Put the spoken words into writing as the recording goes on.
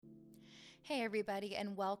Hey, everybody,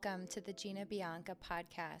 and welcome to the Gina Bianca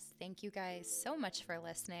podcast. Thank you guys so much for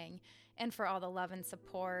listening and for all the love and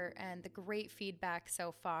support and the great feedback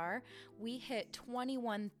so far. We hit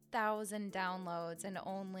 21,000 downloads in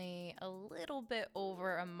only a little bit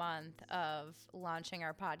over a month of launching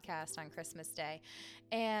our podcast on Christmas Day.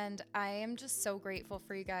 And I am just so grateful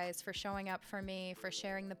for you guys for showing up for me, for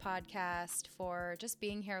sharing the podcast, for just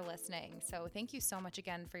being here listening. So thank you so much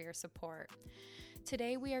again for your support.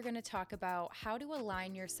 Today, we are going to talk about how to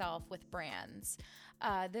align yourself with brands.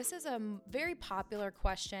 This is a very popular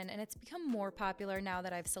question, and it's become more popular now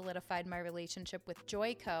that I've solidified my relationship with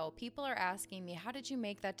Joico. People are asking me, how did you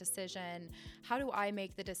make that decision? How do I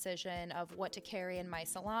make the decision of what to carry in my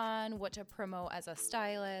salon, what to promote as a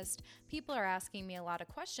stylist? People are asking me a lot of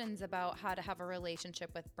questions about how to have a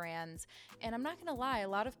relationship with brands, and I'm not going to lie, a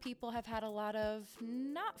lot of people have had a lot of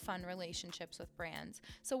not fun relationships with brands.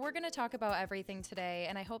 So we're going to talk about everything today,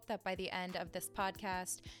 and I hope that by the end of this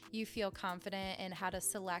podcast, you feel confident in how to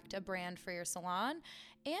select a brand for your salon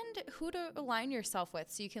and who to align yourself with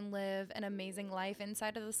so you can live an amazing life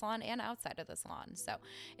inside of the salon and outside of the salon. So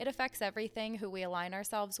it affects everything who we align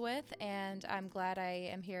ourselves with, and I'm glad I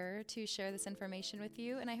am here to share this information with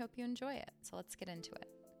you, and I hope you enjoy it. So let's get into it.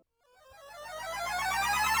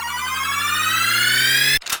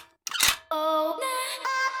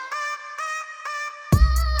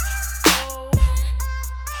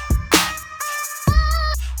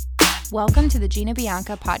 Welcome to the Gina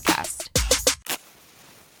Bianca podcast.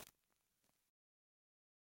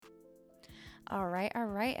 All right,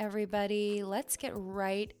 everybody. Let's get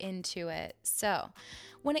right into it. So,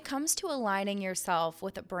 when it comes to aligning yourself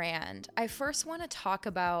with a brand, I first want to talk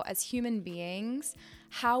about, as human beings,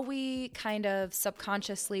 how we kind of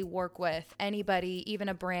subconsciously work with anybody, even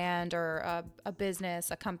a brand or a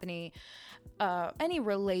business, a company, any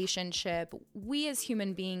relationship. We as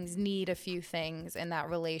human beings need a few things in that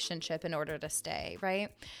relationship in order to stay,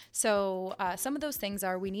 right? So some of those things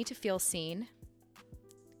are we need to feel seen,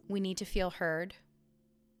 we need to feel heard,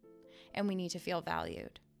 and we need to feel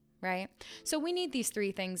valued, right? So we need these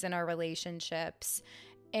three things in our relationships.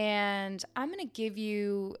 And I'm going to give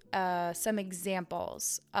you some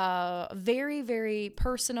examples, very, very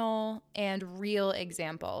personal and real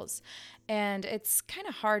examples. And it's kind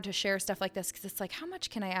of hard to share stuff like this because it's like, how much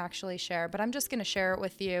can I actually share? But I'm just going to share it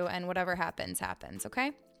with you, and whatever happens, happens,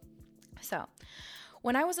 okay? So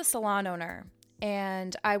when I was a salon owner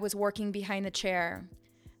and I was working behind the chair,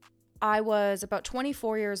 I was about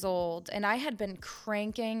 24 years old, and I had been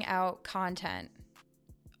cranking out content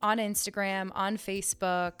on Instagram, on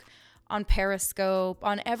Facebook, on Periscope,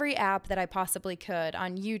 on every app that I possibly could,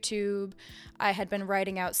 on YouTube. I had been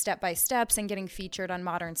writing out step-by-steps and getting featured on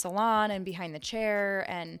Modern Salon and Behind the Chair,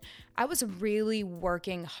 and I was really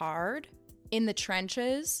working hard in the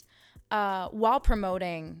trenches while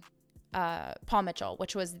promoting Paul Mitchell,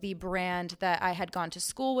 which was the brand that I had gone to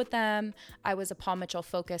school with them. I was a Paul Mitchell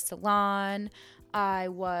focused salon. I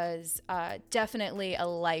was definitely a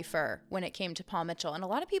lifer when it came to Paul Mitchell. And a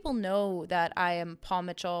lot of people know that I am Paul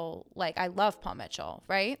Mitchell, like I love Paul Mitchell,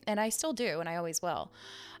 right? And I still do, and I always will.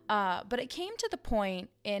 But it came to the point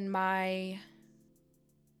in my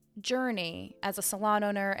journey as a salon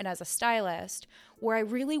owner and as a stylist where I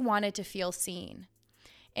really wanted to feel seen.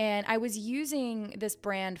 And I was using this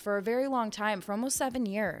brand for a very long time, for almost 7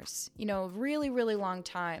 years, really, really long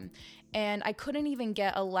time. And I couldn't even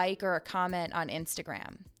get a like or a comment on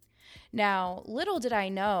Instagram. Now, little did I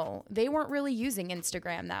know, they weren't really using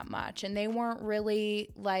Instagram that much, and they weren't really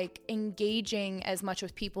engaging as much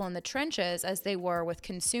with people in the trenches as they were with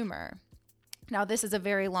consumer. Now, this is a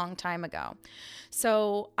very long time ago.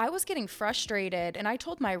 So I was getting frustrated, and I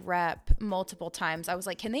told my rep multiple times, I was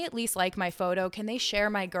like, can they at least like my photo? Can they share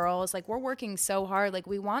my girls? We're working so hard.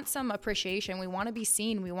 We want some appreciation. We want to be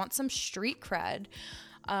seen. We want some street cred.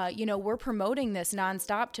 We're promoting this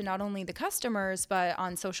nonstop to not only the customers, but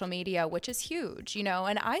on social media, which is huge,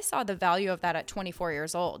 and I saw the value of that at 24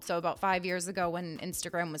 years old. So about 5 years ago when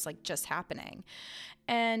Instagram was just happening.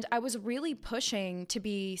 And I was really pushing to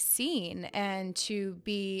be seen and to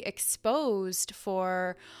be exposed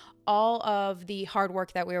for all of the hard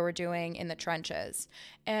work that we were doing in the trenches.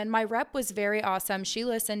 And my rep was very awesome. She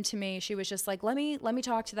listened to me. She was just like, let me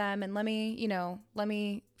talk to them and let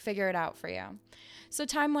me figure it out for you. So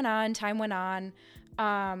time went on.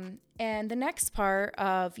 And the next part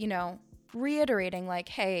of, reiterating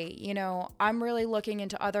hey, I'm really looking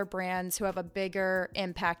into other brands who have a bigger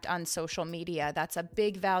impact on social media. That's a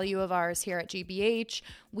big value of ours here at GBH.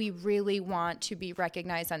 We really want to be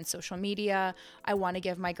recognized on social media. I want to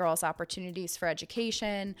give my girls opportunities for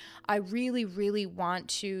education. I really, really want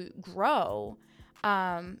to grow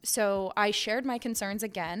So I shared my concerns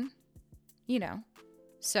again,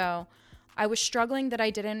 So I was struggling that I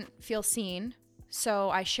didn't feel seen. So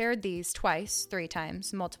I shared these twice, 3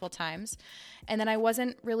 times, multiple times. And then I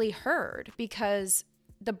wasn't really heard because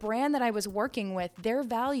the brand that I was working with, their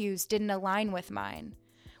values didn't align with mine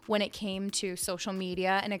when it came to social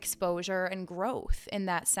media and exposure and growth in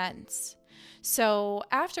that sense. So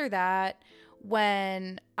after that,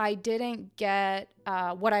 when I didn't get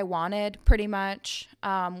what I wanted, pretty much,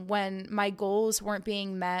 when my goals weren't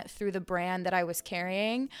being met through the brand that I was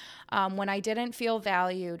carrying, when I didn't feel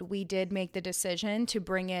valued, we did make the decision to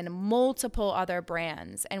bring in multiple other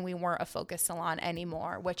brands, and we weren't a focus salon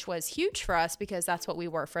anymore, which was huge for us because that's what we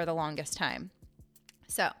were for the longest time.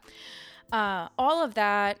 So all of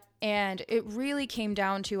that, and it really came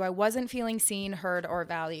down to I wasn't feeling seen, heard, or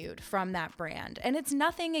valued from that brand. And it's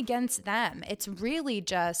nothing against them. It's really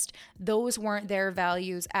just those weren't their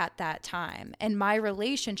values at that time. And my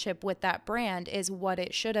relationship with that brand is what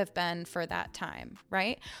it should have been for that time,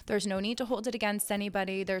 right? There's no need to hold it against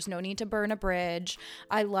anybody. There's no need to burn a bridge.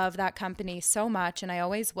 I love that company so much, and I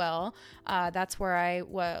always will. That's where I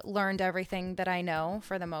learned everything that I know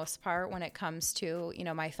for the most part when it comes to,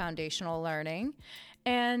 my foundational learning.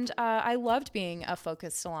 And I loved being a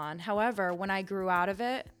focus salon. However, when I grew out of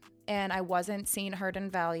it and I wasn't seen, heard,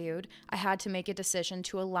 and valued, I had to make a decision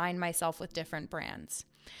to align myself with different brands.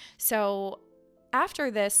 So after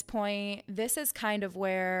this point, this is kind of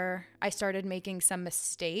where I started making some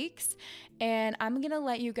mistakes. And I'm going to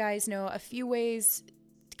let you guys know a few ways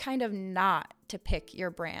kind of not to pick your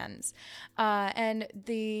brands. And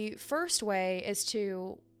the first way is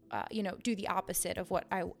to do the opposite of what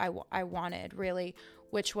I wanted, really,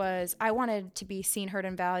 which was I wanted to be seen, heard,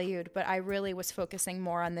 and valued, but I really was focusing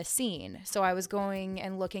more on the seen. So I was going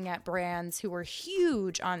and looking at brands who were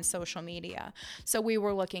huge on social media. So we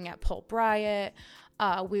were looking at Pulp Riot.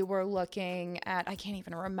 We were looking at, I can't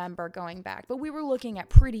even remember going back, but we were looking at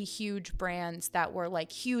pretty huge brands that were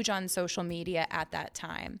like huge on social media at that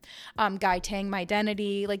time. Guy Tang, My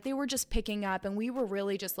Identity, like they were just picking up, and we were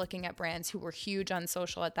really just looking at brands who were huge on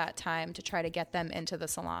social at that time to try to get them into the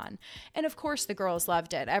salon. And of course, the girls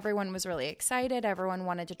loved it. Everyone was really excited. Everyone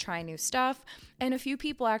wanted to try new stuff. And a few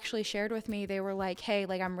people actually shared with me, they were like, hey,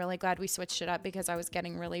 like, I'm really glad we switched it up because I was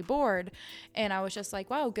getting really bored. And I was just like,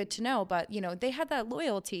 wow, good to know. But, they had that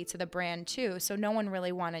loyalty to the brand too, so no one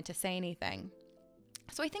really wanted to say anything.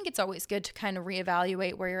 So I think it's always good to kind of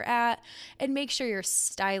reevaluate where you're at and make sure your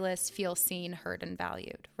stylists feel seen, heard, and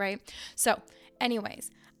valued, right? So anyways,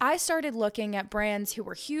 I started looking at brands who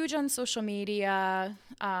were huge on social media,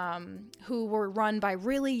 who were run by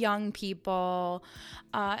really young people,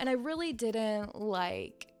 and I really didn't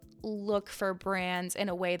look for brands in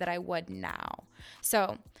a way that I would now.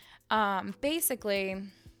 So basically,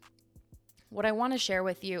 what I want to share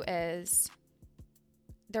with you is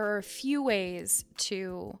there are a few ways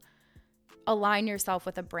to align yourself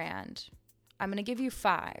with a brand. I'm going to give you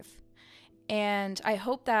 5. And I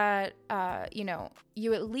hope that,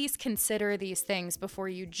 you at least consider these things before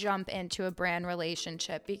you jump into a brand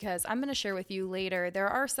relationship, because I'm going to share with you later, there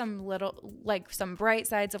are some some bright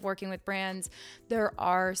sides of working with brands. There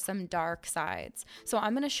are some dark sides. So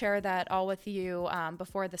I'm going to share that all with you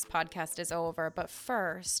before this podcast is over. But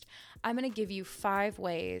first, I'm going to give you 5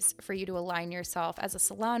 ways for you to align yourself as a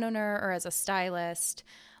salon owner or as a stylist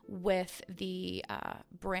with the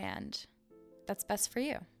brand that's best for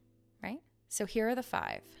you, right? So here are the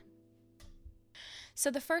 5. So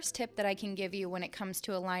the first tip that I can give you when it comes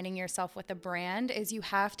to aligning yourself with a brand is you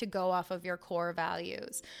have to go off of your core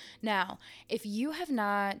values. Now, if you have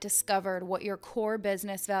not discovered what your core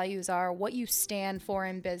business values are, what you stand for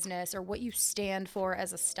in business, or what you stand for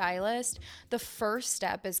as a stylist, the first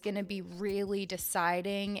step is going to be really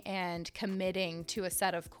deciding and committing to a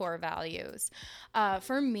set of core values.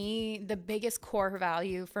 For me, the biggest core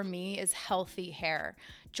value for me is healthy hair.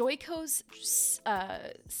 Joico's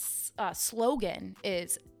slogan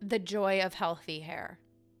is the joy of healthy hair,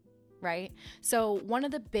 right? So one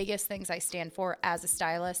of the biggest things I stand for as a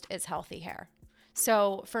stylist is healthy hair.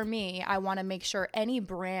 So for me, I want to make sure any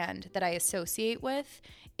brand that I associate with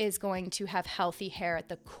is going to have healthy hair at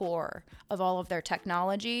the core of all of their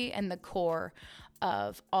technology and the core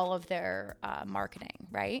of all of their marketing,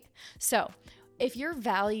 right? So if your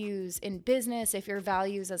values in business, if your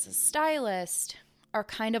values as a stylist are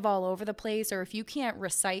kind of all over the place, or if you can't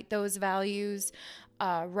recite those values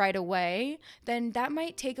right away, then that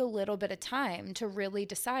might take a little bit of time to really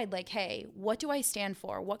decide, hey, what do I stand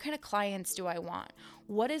for? What kind of clients do I want?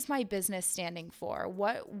 What is my business standing for?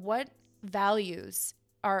 What values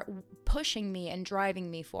are pushing me and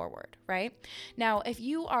driving me forward, right? Now, if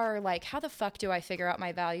you are like, how the fuck do I figure out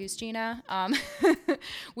my values, Gina?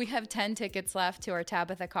 We have 10 tickets left to our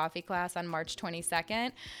Tabitha coffee class on March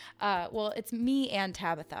 22nd. Well, it's me and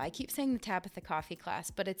Tabitha. I keep saying the Tabitha coffee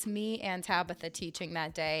class, but it's me and Tabitha teaching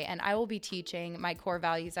that day. And I will be teaching my core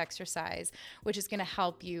values exercise, which is going to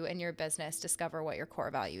help you in your business discover what your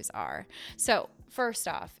core values are. So first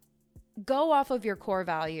off, go off of your core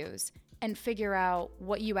values and figure out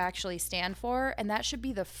what you actually stand for. And that should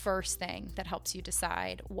be the first thing that helps you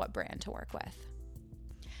decide what brand to work with.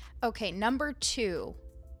 Okay, number 2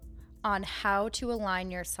 on how to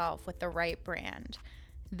align yourself with the right brand.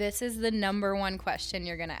 This is the number 1 question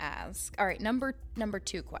you're gonna ask. All right, number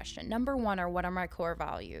 2 question. Number 1 are, what are my core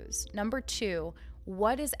values? Number 2,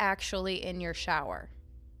 what is actually in your shower?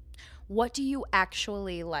 What do you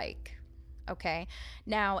actually like? Okay.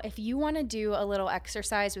 Now, if you want to do a little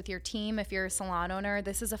exercise with your team, if you're a salon owner,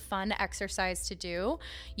 this is a fun exercise to do.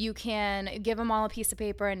 You can give them all a piece of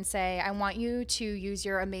paper and say, I want you to use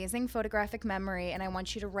your amazing photographic memory and I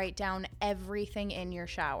want you to write down everything in your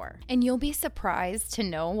shower. And you'll be surprised to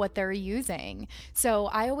know what they're using. So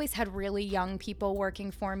I always had really young people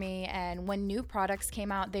working for me, and when new products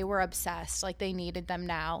came out, they were obsessed, like they needed them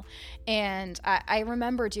now. And I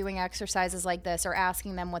remember doing exercises like this or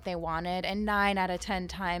asking them what they wanted, and 9 out of 10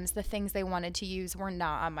 times the things they wanted to use were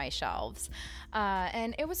not on my shelves.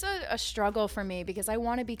 And it was a struggle for me because I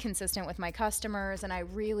want to be consistent with my customers and I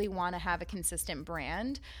really want to have a consistent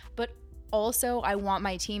brand, but also, I want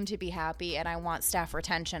my team to be happy and I want staff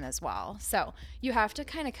retention as well. So you have to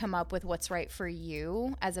kind of come up with what's right for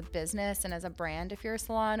you as a business and as a brand if you're a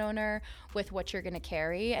salon owner with what you're going to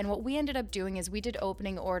carry. And what we ended up doing is we did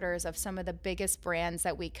opening orders of some of the biggest brands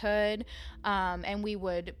that we could, and we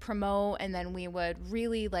would promote, and then we would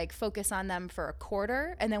really like focus on them for a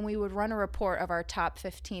quarter, and then we would run a report of our top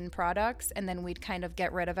 15 products, and then we'd kind of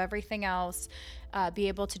get rid of everything else. Be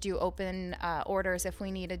able to do open orders if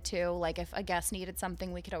we needed to. Like if a guest needed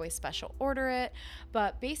something, we could always special order it.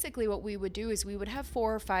 But basically what we would do is we would have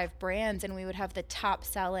 4 or 5 brands and we would have the top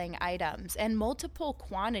selling items and multiple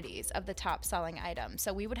quantities of the top selling items.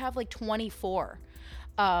 So we would have like 24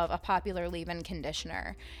 of a popular leave-in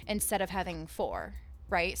conditioner instead of having 4.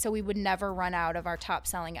 Right? So we would never run out of our top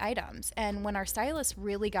selling items. And when our stylists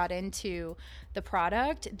really got into the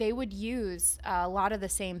product, they would use a lot of the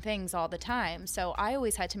same things all the time. So I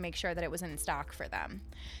always had to make sure that it was in stock for them.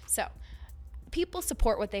 So people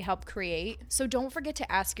support what they help create. So don't forget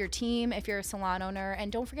to ask your team if you're a salon owner,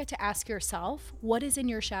 and don't forget to ask yourself, what is in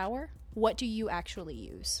your shower? What do you actually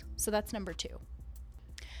use? So that's number 2.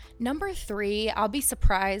 Number 3, I'll be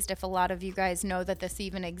surprised if a lot of you guys know that this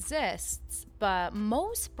even exists, but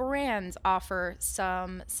most brands offer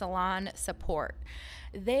some salon support.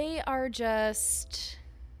 They are just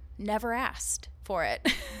never asked for it.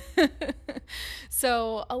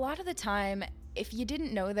 So a lot of the time, if you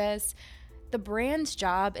didn't know this, the brand's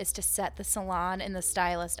job is to set the salon and the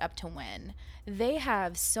stylist up to win. They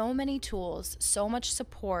have so many tools, so much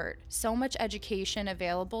support, so much education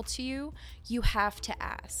available to you, you have to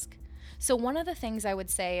ask. So one of the things I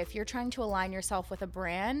would say, if you're trying to align yourself with a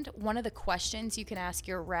brand, one of the questions you can ask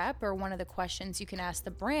your rep or one of the questions you can ask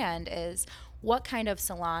the brand is, what kind of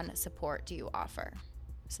salon support do you offer?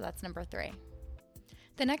 So that's number 3.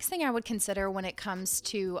 The next thing I would consider when it comes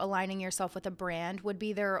to aligning yourself with a brand would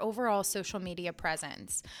be their overall social media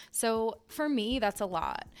presence. So for me, that's a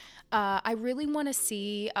lot. I really want to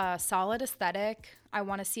see a solid aesthetic. I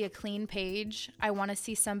want to see a clean page. I want to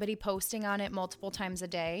see somebody posting on it multiple times a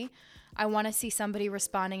day. I want to see somebody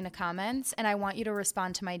responding to comments, and I want you to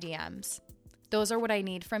respond to my DMs. Those are what I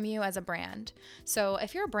need from you as a brand. So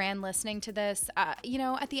if you're a brand listening to this, at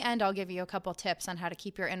the end, I'll give you a couple tips on how to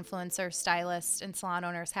keep your influencers, stylists, and salon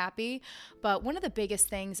owners happy. But one of the biggest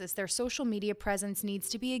things is their social media presence needs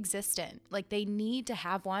to be existent. Like they need to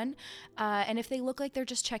have one. And if they look like they're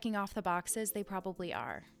just checking off the boxes, they probably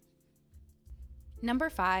are. Number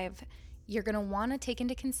 5, you're going to want to take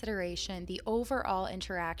into consideration the overall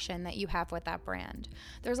interaction that you have with that brand.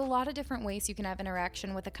 There's a lot of different ways you can have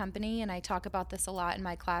interaction with a company, and I talk about this a lot in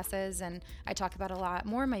my classes, and I talk about a lot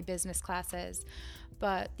more in my business classes.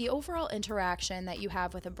 But the overall interaction that you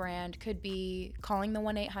have with a brand could be calling the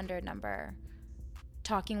 1-800 number,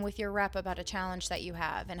 talking with your rep about a challenge that you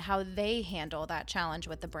have and how they handle that challenge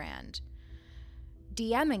with the brand,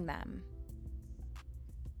 DMing them,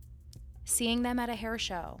 seeing them at a hair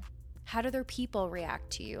show. How do their people react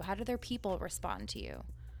to you? How do their people respond to you?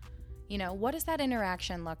 What does that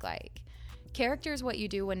interaction look like? Character is what you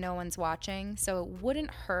do when no one's watching, so it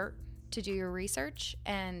wouldn't hurt to do your research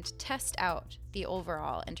and test out the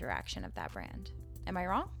overall interaction of that brand. Am I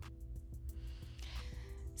wrong?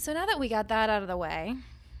 So now that we got that out of the way,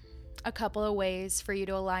 a couple of ways for you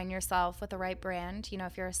to align yourself with the right brand,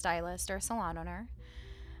 if you're a stylist or a salon owner.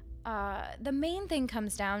 The main thing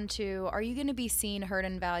comes down to, are you going to be seen, heard,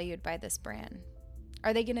 and valued by this brand?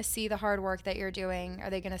 Are they going to see the hard work that you're doing? Are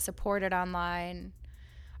they going to support it online?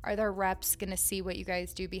 Are their reps going to see what you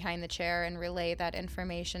guys do behind the chair and relay that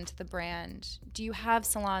information to the brand? Do you have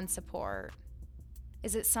salon support?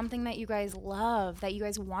 Is it something that you guys love, that you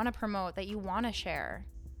guys want to promote, that you want to share?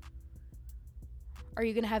 Are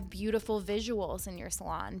you going to have beautiful visuals in your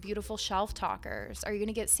salon, beautiful shelf talkers? Are you going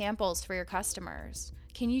to get samples for your customers?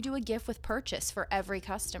 Can you do a gift with purchase for every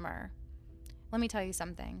customer? Let me tell you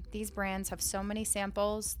something. These brands have so many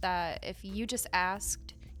samples that if you just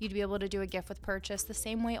asked, you'd be able to do a gift with purchase the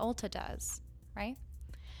same way Ulta does, right?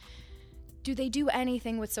 Do they do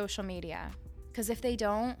anything with social media? Because if they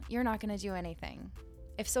don't, you're not going to do anything.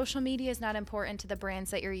 If social media is not important to the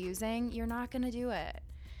brands that you're using, you're not going to do it.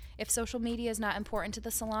 If social media is not important to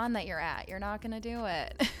the salon that you're at, you're not going to do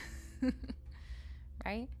it.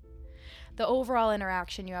 Right? The overall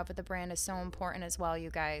interaction you have with the brand is so important as well, you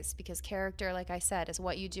guys, because character, like I said, is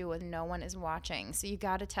what you do when no one is watching. So you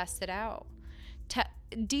got to test it out.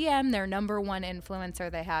 DM their number one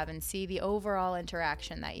influencer they have and see the overall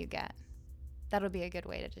interaction that you get. That'll be a good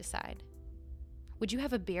way to decide. Would you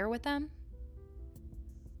have a beer with them?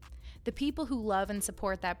 The people who love and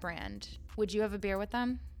support that brand, would you have a beer with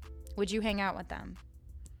them? Would you hang out with them?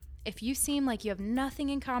 If you seem like you have nothing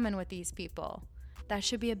in common with these people, that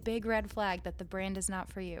should be a big red flag that the brand is not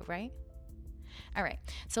for you, right? All right,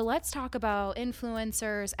 so let's talk about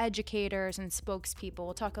influencers, educators, and spokespeople.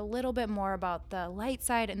 We'll talk a little bit more about the light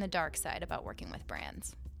side and the dark side about working with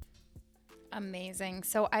brands. Amazing.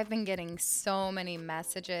 So I've been getting so many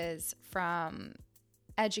messages from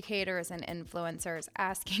educators and influencers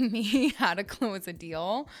asking me how to close a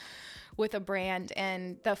deal with a brand.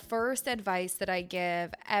 And the first advice that I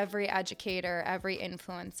give every educator, every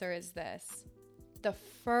influencer is this. The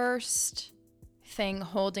first thing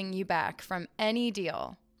holding you back from any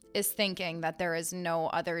deal is thinking that there is no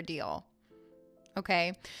other deal.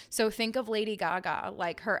 Okay? So think of Lady Gaga,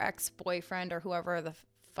 like her ex-boyfriend or whoever the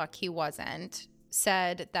fuck he wasn't,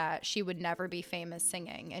 said that she would never be famous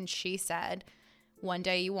singing. And she said, one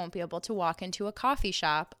day you won't be able to walk into a coffee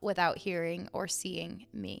shop without hearing or seeing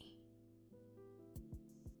me.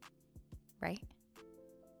 Right?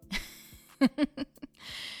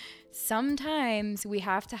 Sometimes we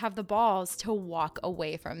have to have the balls to walk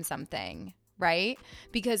away from something, right?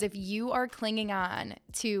 Because if you are clinging on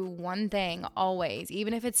to one thing always,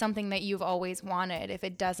 even if it's something that you've always wanted, if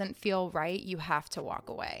it doesn't feel right, you have to walk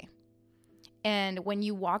away. And when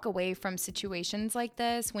you walk away from situations like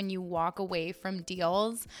this, when you walk away from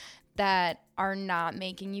deals that are not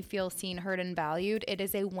making you feel seen, heard, and valued, it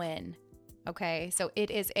is a win. Okay, so it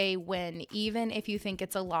is a win, even if you think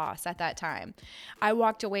it's a loss at that time. I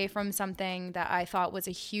walked away from something that I thought was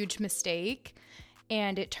a huge mistake,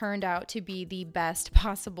 and it turned out to be the best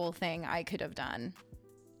possible thing I could have done.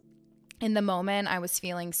 In the moment, I was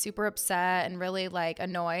feeling super upset and really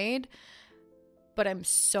annoyed, but I'm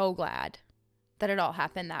so glad that it all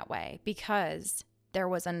happened that way because there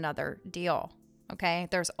was another deal. Okay,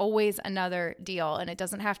 there's always another deal, and it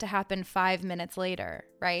doesn't have to happen 5 minutes later,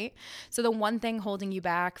 right? So the one thing holding you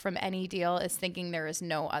back from any deal is thinking there is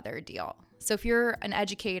no other deal. So if you're an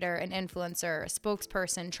educator, an influencer, a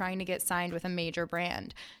spokesperson trying to get signed with a major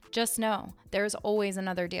brand, just know there's always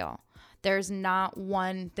another deal. There's not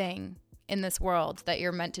one thing in this world that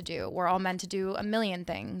you're meant to do. We're all meant to do a million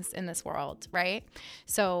things in this world, right?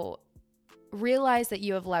 So realize that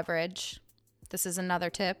you have leverage. This is another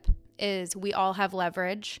tip. Is we all have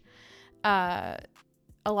leverage. A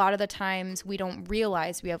lot of the times we don't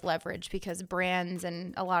realize we have leverage because brands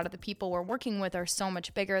and a lot of the people we're working with are so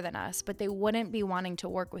much bigger than us, but they wouldn't be wanting to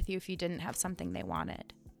work with you if you didn't have something they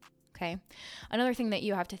wanted. Okay. Another thing that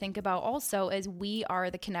you have to think about also is we are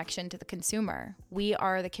the connection to the consumer. We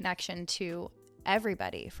are the connection to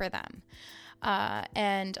everybody for them.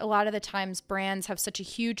 And a lot of the times brands have such a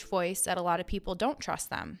huge voice that a lot of people don't trust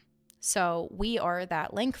them. So we are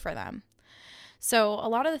that link for them. So a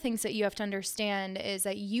lot of the things that you have to understand is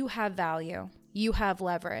that you have value, you have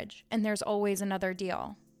leverage, and there's always another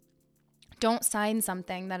deal. Don't sign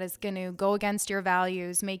something that is going to go against your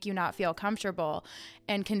values, make you not feel comfortable,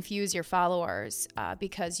 and confuse your followers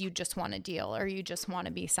because you just want a deal or you just want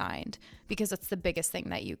to be signed, because that's the biggest thing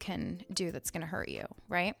that you can do that's going to hurt you,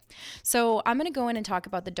 right? So I'm going to go in and talk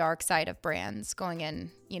about the dark side of brands going in,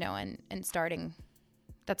 and starting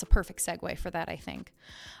That's a perfect segue for that, I think.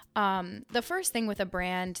 The first thing with a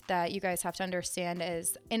brand that you guys have to understand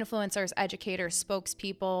is influencers, educators,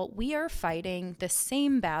 spokespeople, we are fighting the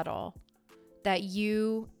same battle that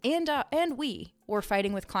you and we were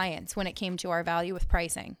fighting with clients when it came to our value with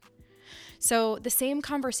pricing. So the same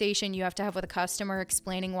conversation you have to have with a customer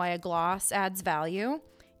explaining why a gloss adds value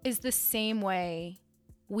is the same way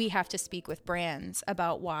we have to speak with brands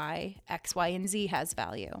about why X, Y, and Z has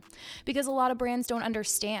value, because a lot of brands don't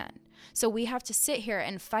understand. So we have to sit here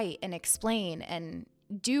and fight and explain and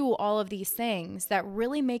do all of these things that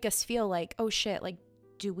really make us feel like, oh shit, like,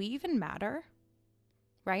 do we even matter?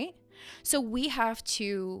 Right? So we have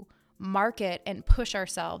to market and push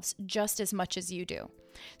ourselves just as much as you do.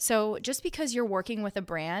 So just because you're working with a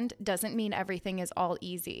brand doesn't mean everything is all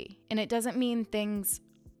easy. And it doesn't mean things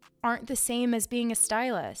aren't the same as being a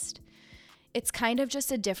stylist. It's kind of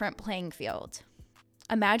just a different playing field.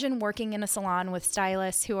 Imagine working in a salon with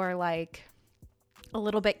stylists who are like a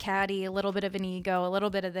little bit catty, a little bit of an ego, a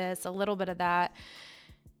little bit of this, a little bit of that.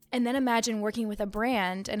 And then imagine working with a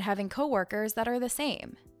brand and having coworkers that are the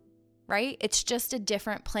same, right? It's just a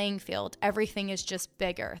different playing field. Everything is just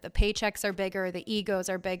bigger. The paychecks are bigger, the egos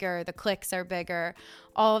are bigger, the clicks are bigger.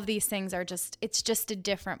 All of these things are it's just a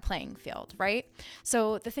different playing field, right?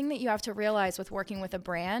 So the thing that you have to realize with working with a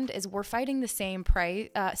brand is we're fighting the same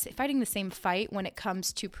fight when it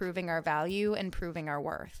comes to proving our value and proving our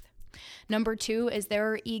worth. Number 2 is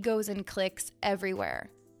there are egos and clicks everywhere.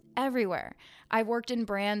 Everywhere. I've worked in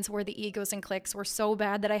brands where the egos and clicks were so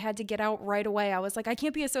bad that I had to get out right away. I was like, I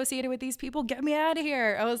can't be associated with these people. Get me out of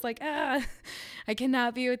here. I was like, I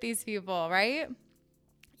cannot be with these people, right?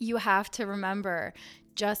 You have to remember,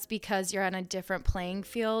 just because you're on a different playing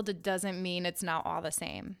field, it doesn't mean it's not all the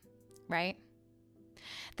same, right?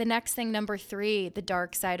 The next thing, number 3, the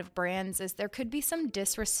dark side of brands, is there could be some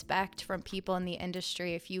disrespect from people in the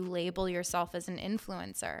industry if you label yourself as an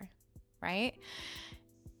influencer, right?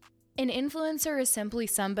 An influencer is simply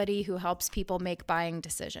somebody who helps people make buying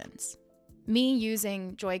decisions. Me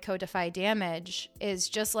using Joico Defy Damage is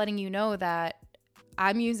just letting you know that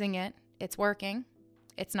I'm using it. It's working.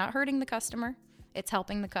 It's not hurting the customer. It's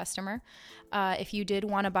helping the customer. If you did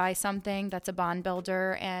want to buy something that's a bond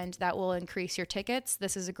builder and that will increase your tickets,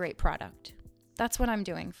 this is a great product. That's what I'm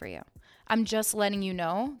doing for you. I'm just letting you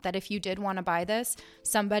know that if you did want to buy this,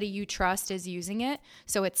 somebody you trust is using it,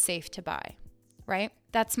 so it's safe to buy. Right?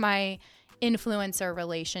 That's my influencer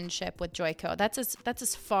relationship with Joico. That's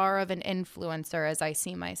as far of an influencer as I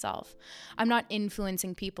see myself. I'm not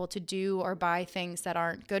influencing people to do or buy things that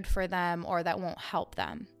aren't good for them or that won't help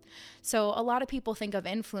them. So a lot of people think of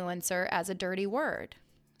influencer as a dirty word.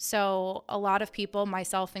 So a lot of people,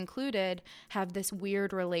 myself included, have this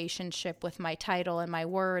weird relationship with my title and my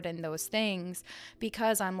word and those things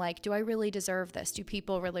because I'm like, do I really deserve this? Do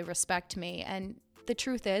people really respect me? And the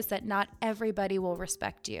truth is that not everybody will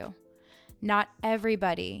respect you. Not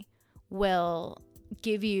everybody will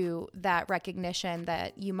give you that recognition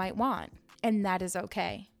that you might want, and that is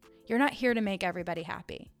okay. You're not here to make everybody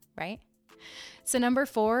happy, right? So number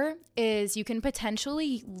 4 is you can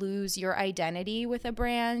potentially lose your identity with a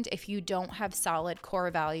brand if you don't have solid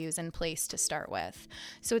core values in place to start with.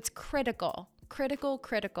 So it's critical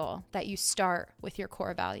that you start with your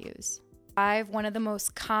core values. 5, one of the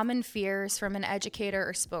most common fears from an educator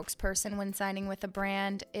or spokesperson when signing with a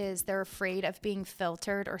brand is they're afraid of being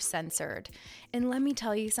filtered or censored. And let me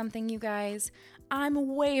tell you something, you guys.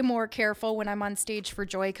 I'm way more careful when I'm on stage for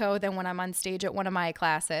Joico than when I'm on stage at one of my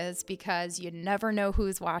classes because you never know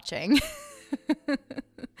who's watching.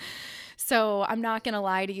 So I'm not going to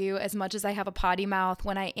lie to you, as much as I have a potty mouth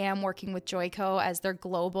when I am working with Joico as their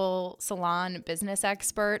global salon business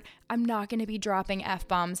expert, I'm not going to be dropping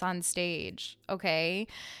F-bombs on stage, okay?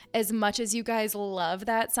 As much as you guys love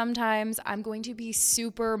that sometimes, I'm going to be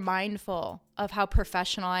super mindful of how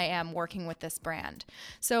professional I am working with this brand.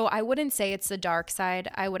 So I wouldn't say it's the dark side.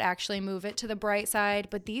 I would actually move it to the bright side,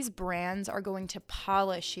 but these brands are going to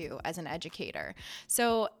polish you as an educator.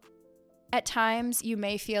 So at times, you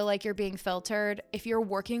may feel like you're being filtered. If you're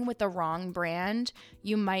working with the wrong brand,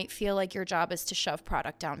 you might feel like your job is to shove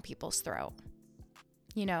product down people's throat.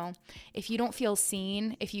 You know, if you don't feel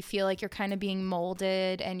seen, if you feel like you're kind of being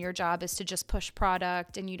molded and your job is to just push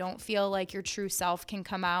product and you don't feel like your true self can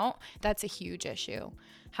come out, that's a huge issue.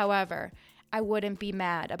 However, I wouldn't be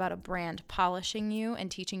mad about a brand polishing you and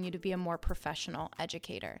teaching you to be a more professional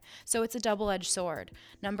educator. So it's a double-edged sword.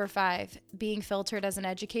 Number 5, being filtered as an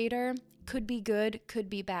educator could be good,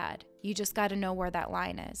 could be bad. You just got to know where that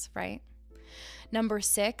line is, right? Number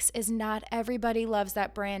 6 is not everybody loves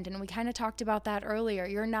that brand. And we kind of talked about that earlier.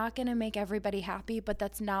 You're not going to make everybody happy, but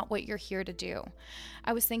that's not what you're here to do.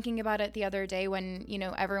 I was thinking about it the other day when,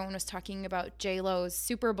 everyone was talking about J-Lo's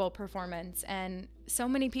Super Bowl performance, and so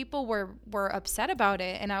many people were upset about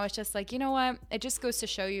it. And I was just like, you know what? It just goes to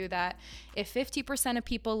show you that if 50% of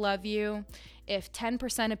people love you, if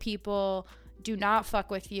 10% of people do not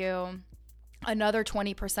fuck with you, another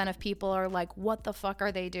 20% of people are like, what the fuck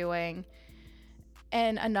are they doing?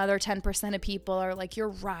 And another 10% of people are like, you're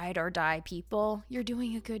ride or die people. You're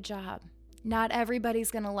doing a good job. Not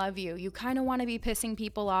everybody's going to love you. You kind of want to be pissing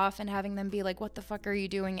people off and having them be like, what the fuck are you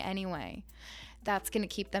doing anyway? That's going to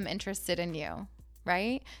keep them interested in you,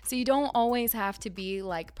 right? So you don't always have to be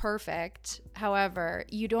like perfect. However,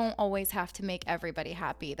 you don't always have to make everybody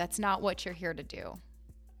happy. That's not what you're here to do.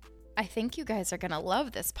 I think you guys are going to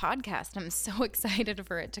love this podcast. I'm so excited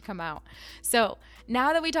for it to come out. So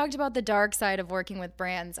now that we talked about the dark side of working with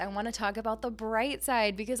brands, I want to talk about the bright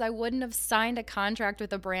side, because I wouldn't have signed a contract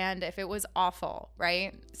with a brand if it was awful,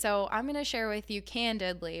 right? So I'm going to share with you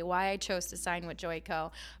candidly why I chose to sign with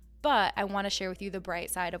Joico, but I want to share with you the bright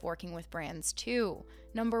side of working with brands too.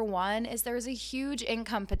 Number 1 is there's a huge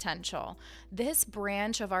income potential. This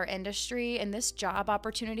branch of our industry and this job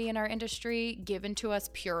opportunity in our industry, given to us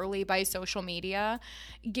purely by social media,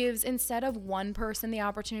 gives, instead of one person the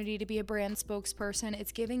opportunity to be a brand spokesperson,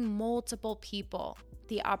 it's giving multiple people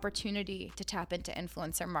the opportunity to tap into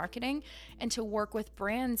influencer marketing and to work with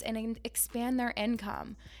brands and expand their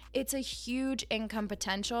income. It's a huge income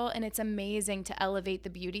potential, and it's amazing to elevate the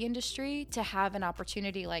beauty industry to have an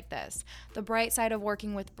opportunity like this. The bright side of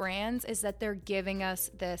working with brands is that they're giving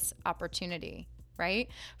us this opportunity, right?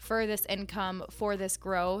 For this income, for this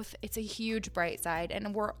growth. It's a huge bright side,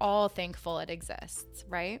 and we're all thankful it exists,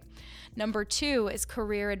 right? Number 2 is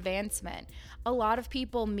career advancement. A lot of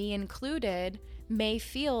people, me included, may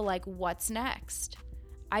feel like, what's next?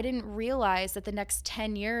 I didn't realize that the next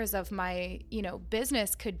 10 years of my,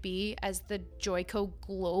 business could be as the Joico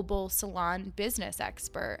Global Salon Business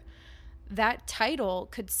Expert. That title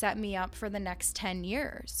could set me up for the next 10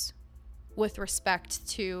 years with respect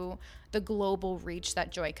to the global reach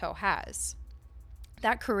that Joico has.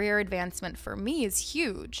 That career advancement for me is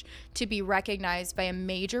huge, to be recognized by a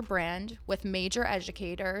major brand with major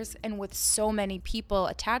educators and with so many people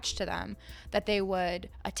attached to them that they would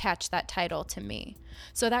attach that title to me.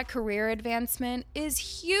 So that career advancement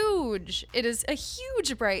is huge. It is a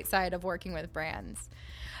huge bright side of working with brands.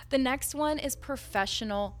 The next one is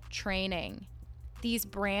professional training. These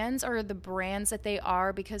brands are the brands that they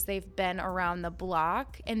are because they've been around the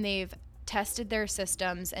block and they've tested their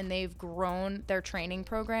systems and they've grown their training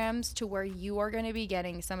programs to where you are going to be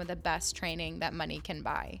getting some of the best training that money can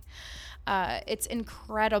buy. It's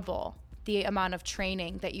incredible the amount of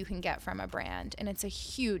training that you can get from a brand, and it's a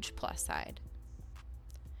huge plus side.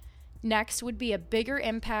 Next would be a bigger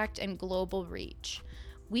impact and global reach.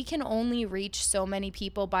 We can only reach so many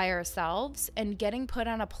people by ourselves, and getting put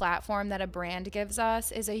on a platform that a brand gives us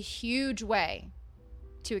is a huge way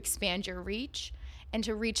to expand your reach and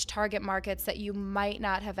to reach target markets that you might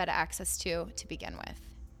not have had access to begin with.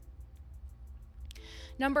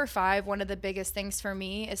 Number 5, one of the biggest things for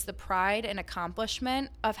me is the pride and accomplishment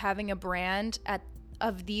of having a brand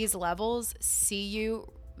of these levels see you,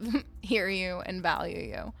 hear you, and value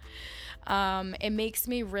you. It makes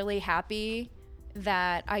me really happy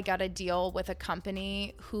that I got a deal with a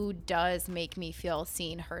company who does make me feel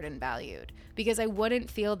seen, heard, and valued, because I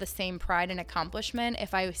wouldn't feel the same pride and accomplishment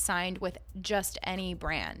if I signed with just any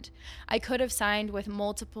brand. I could have signed with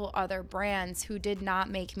multiple other brands who did not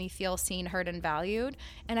make me feel seen, heard, and valued,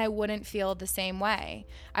 and I wouldn't feel the same way.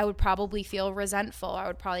 I would probably feel resentful. I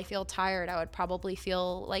would probably feel tired. I would probably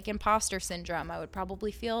feel like imposter syndrome. I would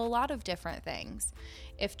probably feel a lot of different things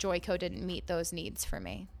if Joico didn't meet those needs for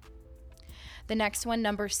me. The next one,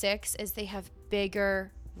 number 6, is they have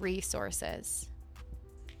bigger resources.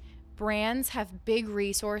 Brands have big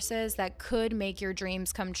resources that could make your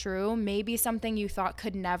dreams come true. Maybe something you thought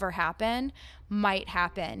could never happen might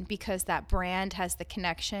happen because that brand has the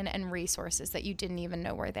connection and resources that you didn't even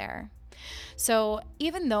know were there. So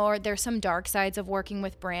even though there's some dark sides of working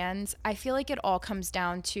with brands, I feel like it all comes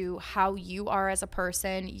down to how you are as a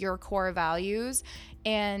person, your core values,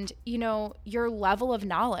 and, your level of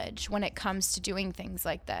knowledge when it comes to doing things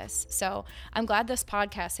like this. So I'm glad this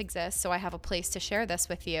podcast exists, so I have a place to share this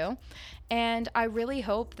with you. And I really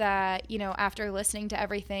hope that, after listening to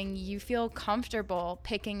everything, you feel comfortable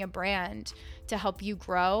picking a brand to help you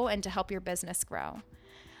grow and to help your business grow.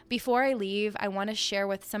 Before I leave, I want to share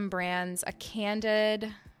with some brands a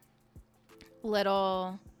candid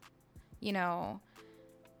little,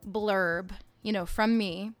 blurb, from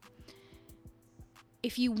me,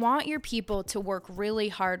 if you want your people to work really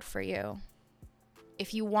hard for you,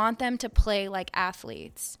 if you want them to play like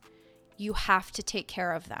athletes, you have to take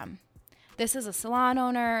care of them. This is a salon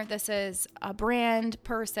owner, this is a brand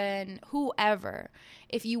person, whoever.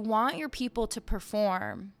 If you want your people to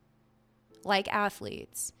perform like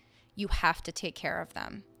athletes, you have to take care of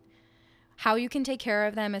them. How you can take care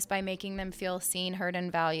of them is by making them feel seen, heard,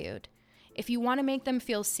 and valued. If you want to make them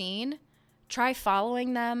feel seen, try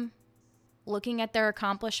following them, looking at their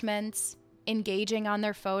accomplishments, engaging on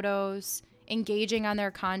their photos, engaging on their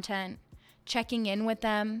content, checking in with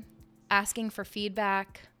them, asking for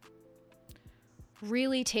feedback,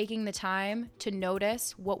 really taking the time to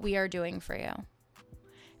notice what we are doing for you.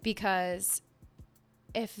 Because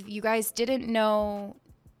if you guys didn't know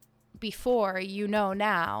before, you know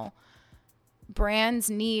now, brands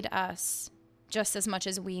need us just as much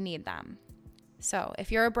as we need them. So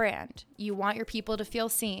if you're a brand, you want your people to feel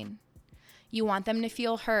seen. You want them to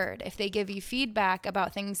feel heard. If they give you feedback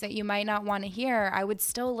about things that you might not want to hear, I would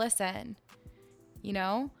still listen.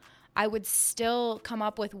 I would still come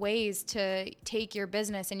up with ways to take your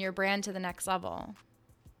business and your brand to the next level.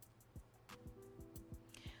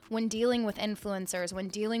 When dealing with influencers, when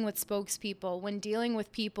dealing with spokespeople, when dealing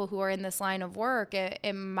with people who are in this line of work,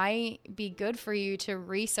 it might be good for you to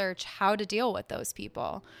research how to deal with those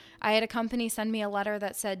people. I had a company send me a letter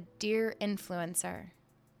that said, "Dear Influencer."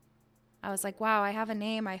 I was like, wow, I have a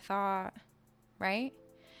name, I thought, right?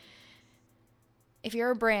 If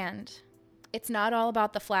you're a brand, it's not all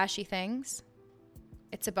about the flashy things.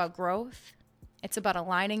 It's about growth. It's about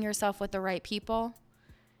aligning yourself with the right people.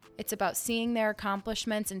 It's about seeing their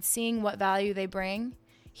accomplishments and seeing what value they bring,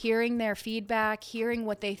 hearing their feedback, hearing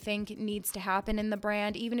what they think needs to happen in the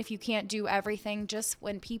brand. Even if you can't do everything, just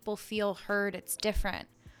when people feel heard, it's different.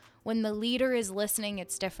 When the leader is listening,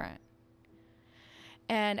 it's different.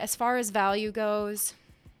 And as far as value goes,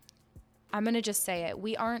 I'm going to just say it.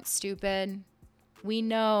 We aren't stupid. We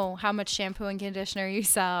know how much shampoo and conditioner you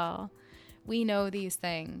sell. We know these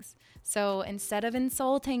things. So instead of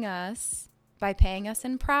insulting us by paying us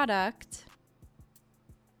in product,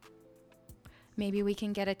 maybe we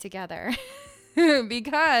can get it together.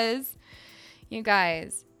 Because, you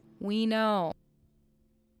guys, we know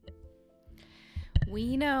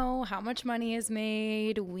how much money is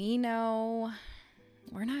made. We know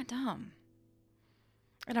we're not dumb.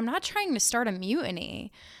 And I'm not trying to start a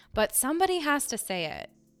mutiny, but somebody has to say it,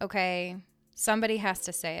 okay? Somebody has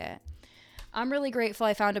to say it. I'm really grateful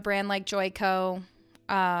I found a brand like Joico.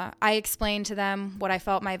 I explained to them what I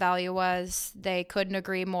felt my value was. They couldn't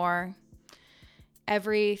agree more.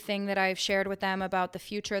 Everything that I've shared with them about the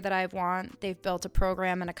future that I want, they've built a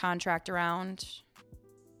program and a contract around.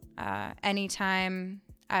 Anytime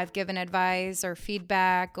I've given advice or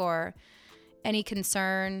feedback or any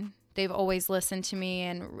concern, they've always listened to me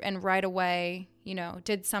and right away,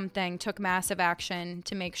 did something, took massive action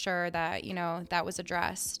to make sure that, that was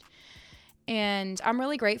addressed. And I'm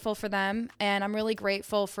really grateful for them, and I'm really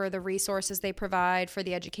grateful for the resources they provide, for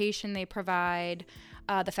the education they provide,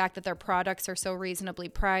 the fact that their products are so reasonably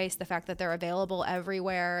priced, the fact that they're available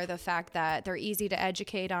everywhere, the fact that they're easy to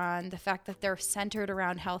educate on, the fact that they're centered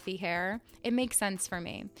around healthy hair. It makes sense for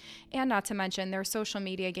me. And not to mention their social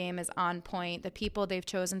media game is on point. The people they've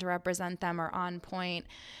chosen to represent them are on point.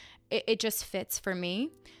 It just fits for me.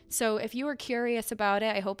 So if you were curious about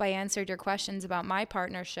it, I hope I answered your questions about my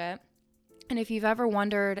partnership. And if you've ever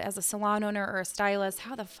wondered as a salon owner or a stylist,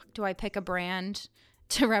 how the fuck do I pick a brand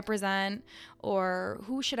to represent, or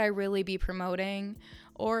who should I really be promoting?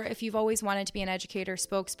 Or if you've always wanted to be an educator,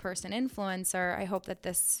 spokesperson, influencer, I hope that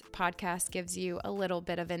this podcast gives you a little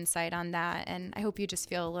bit of insight on that. And I hope you just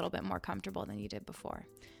feel a little bit more comfortable than you did before.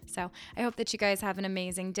 So I hope that you guys have an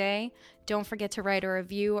amazing day. Don't forget to write a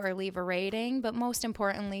review or leave a rating, but most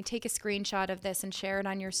importantly, take a screenshot of this and share it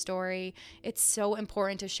on your story. It's so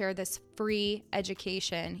important to share this free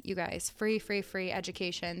education, you guys, free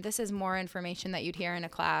education. This is more information that you'd hear in a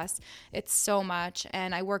class. It's so much,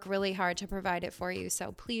 and I work really hard to provide it for you.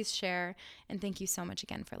 So please share, and thank you so much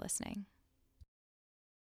again for listening.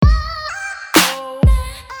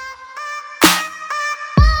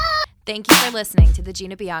 Thank you for listening to the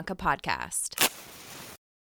Gina Bianca podcast.